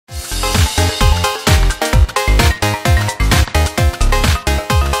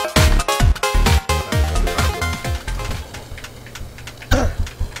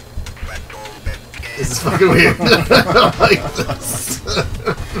fucking weird. Like this.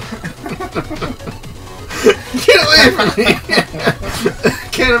 Get away from me!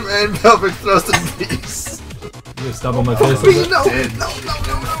 Cannon pelvic thrust in peace. You gonna stop on my face? No.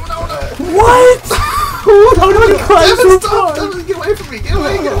 What? How did he climb so far? Get away from me! Get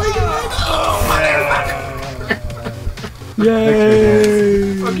away! Get away! Get away! Oh,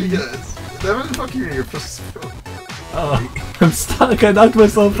 yay! fuck you guys! Devin, fuck you in your pussy. Oh, I'm stuck. I knocked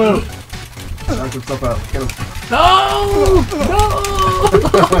myself out. Knock yourself out. Get him. No! No!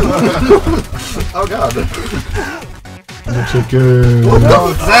 Oh god. The chicken. What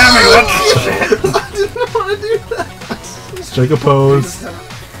the Sammy, what the shit? I didn't want to do that. Strike a pose.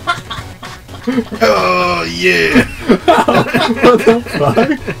 Oh yeah. What the fuck?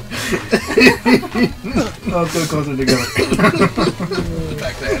 Oh, let's go closer together.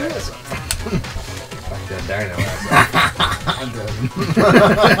 Back that ass up. Back that dino ass up.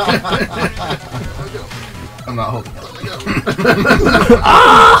 I'm not holding it.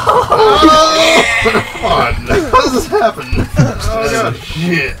 Oh, how does this happen? Oh god.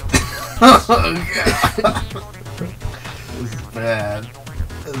 Shit. Oh god. This is bad.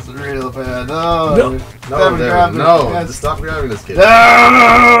 This is real bad. No. No, just stop grabbing this kid.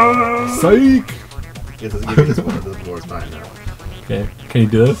 No! Psych! Give me this one. The floor's mine now. Okay, can you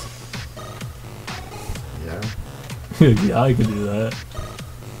do this? Yeah. Yeah, I can do that.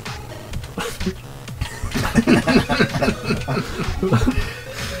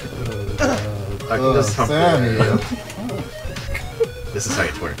 I can just hump Sammy. This is how you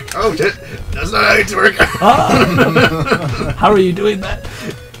twerk. Oh shit! That's not how you twerk! How are you doing that?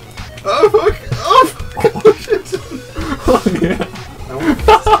 Oh fuck! Oh shit! Oh yeah.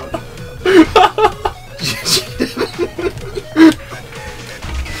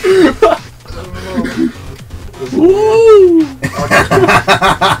 Woo!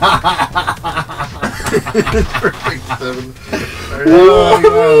 Perfect 7.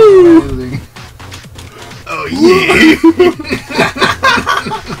 Oh yeah!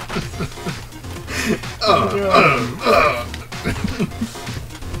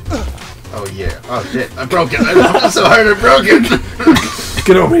 Oh yeah! Oh shit! I'm broken! I'm so hard I'm broken!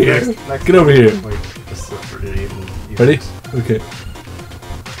 Get over here! Get over here! Wait, just look for it even. Ready? Okay.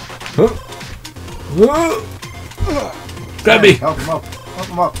 Huh? Grab me! Help him up. Help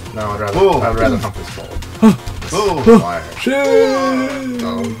him up. No, I'd rather hump this ball. Oh, Fire. Shit!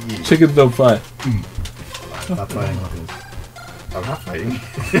 Oh yeah! Chickens don't fly. Stop fighting. I'm not fighting.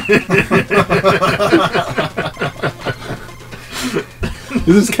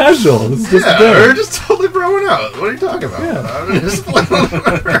 This is casual. This is just Yeah, there. we're just totally throwing out. What are you talking about? Yeah. I'm just playing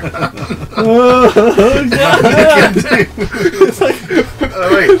around. Oh, God. It's like,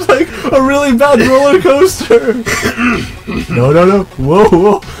 Wait. it's like a really bad roller coaster. No, no, no. Whoa,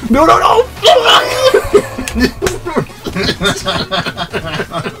 whoa. No, no, no.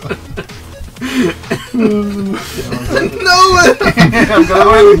 No way! I'm gonna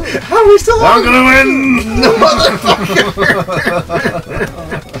win. How are we still on? I'm gonna win. No motherfucker!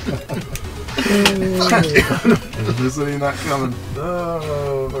 Is this one not coming?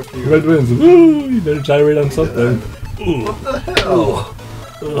 Oh, fuck you. Red wins. Woo! You better gyrate on something. Ooh. What the hell?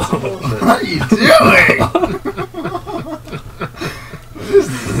 What are you doing? What is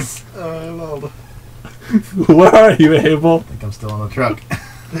this? I'm old. Where are you, Abel? I think I'm still on the truck.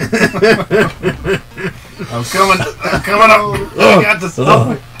 I'm coming. I'm coming up. I got this. Help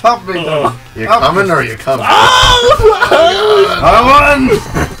me. Help me. You coming or you coming? I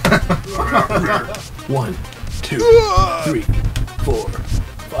won. 1, 2, 3, 4,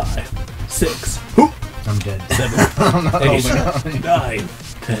 5, 6. I'm dead. 7, I'm not 8, holding on. 9,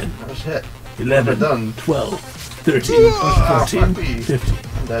 10, Oh shit. 11, done. 12, 13, 14, fuck me. 15,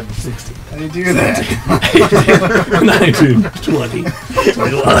 I'm dead. 16, How do you do that? 18, 19, 20,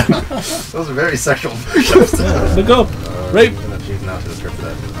 21. Those are very sexual push-ups. Look up. Rape. I'm gonna choose not to script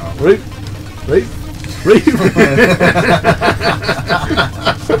that. Rape. Rape. Rape.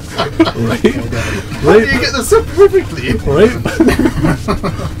 Rape. How do you get this so perfectly? Rape.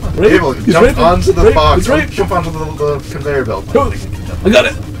 Rape. Abel, He's jump raping. onto the Rape. box. He's raping. Jump onto the conveyor belt. I got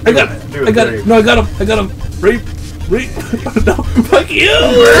it. I got it. I got it. No, I got him. I got him. Rape. Rape. No. Fuck you.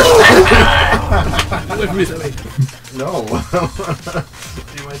 Away from me, Sammy. No. Do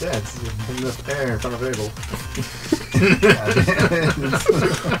my dance in the air in front of Abel.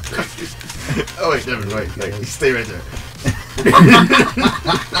 Oh wait, Devin, wait, stay right there.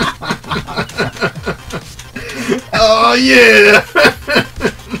 Oh yeah!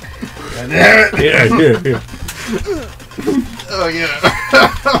 Here. Oh yeah! I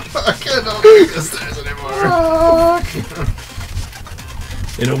can't make the stairs anymore.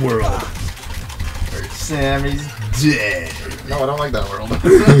 In a world Sammy's dead. No, I don't like that world.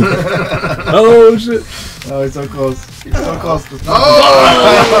 Oh shit! Oh, he's so close. He's so close to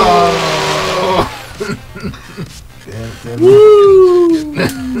Damn.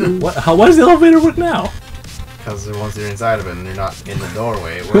 Woo! What? Why does the elevator work now? Because once you're inside of it and you're not in the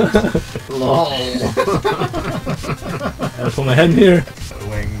doorway, it works. Lol. Gotta put my head in here.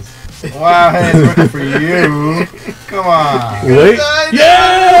 Wings. Wow, hey, it's working for you. Come on. Wait.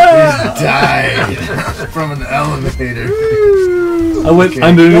 Yeah! He's died from an elevator. I went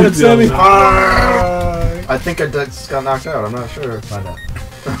underneath Sammy. I think I just got knocked out. I'm not sure. Find out.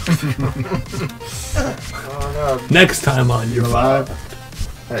 Oh no. Next time on You're alive.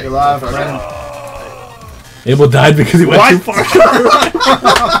 Hey, you're alive, friend. Abel died because he went too far.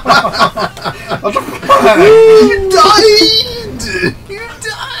 You died! You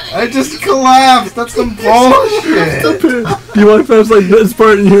died! I just collapsed. That's some bullshit. You want to finish like this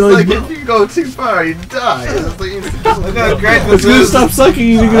part and you're like, if you go too far, you die. That's like, look how great it's gonna stop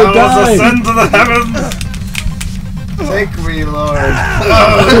sucking and you're gonna die. Ascend to the heavens. Take me, Lord.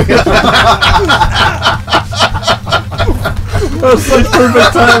 That was such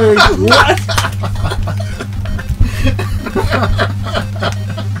perfect timing. What?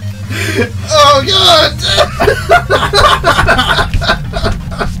 Oh God!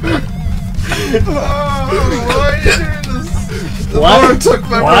 Oh, why are you doing this? The Lord took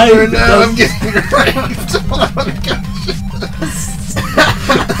my brother and now I'm getting raped. Oh my gosh.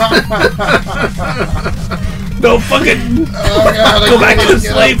 No fucking. Oh God! Go back to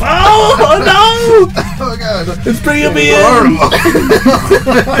sleep. Oh no! Oh God! It's bringing me in.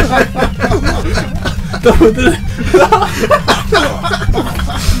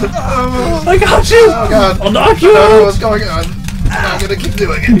 I got you! Oh God! I'll knock you I don't know out! what's going on. I'm gonna keep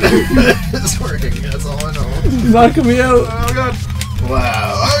doing it. It's working, that's all I know. You're knocking me out! Oh God!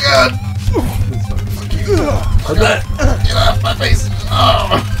 Wow! Oh God! Fuck you! Oh, God. Get off my face!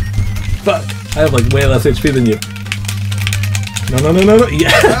 Oh! Fuck! I have like way less HP than you. No!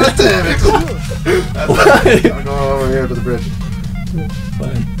 Yeah! God damn it! I'm going over here to the bridge.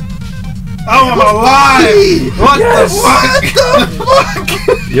 Fine. Oh, I'm alive! What Yes. the fuck? What the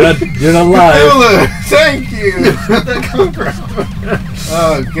fuck? You're not alive. Hula, thank you! Where'd that come from?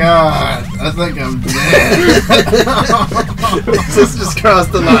 Oh God, I think I'm dead. This just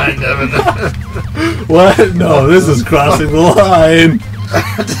crossed the line, Devin. What? No, this is crossing the line.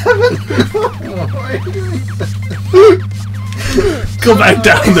 Devin, why are you doing this? Go back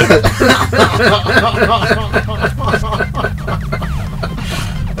down there.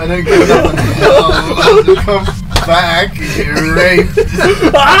 I didn't get nothing else to come back and get raped.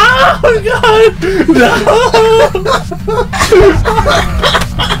 Oh God! No!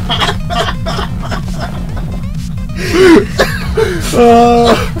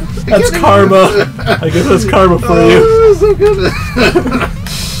 That's karma. I guess that's karma for you. Oh, so good.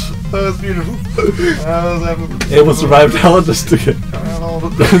 That was beautiful. Abel survived hell just to get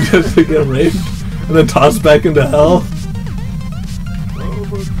raped and then tossed back into hell.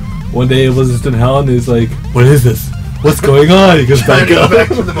 One day Abel was just in hell and he's like, "What is this? What's going on?" He goes back up. Back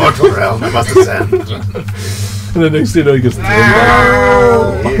to the mortal realm. I must ascend. And then next thing you know, he gets thrown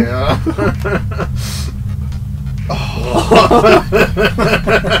down. Yeah.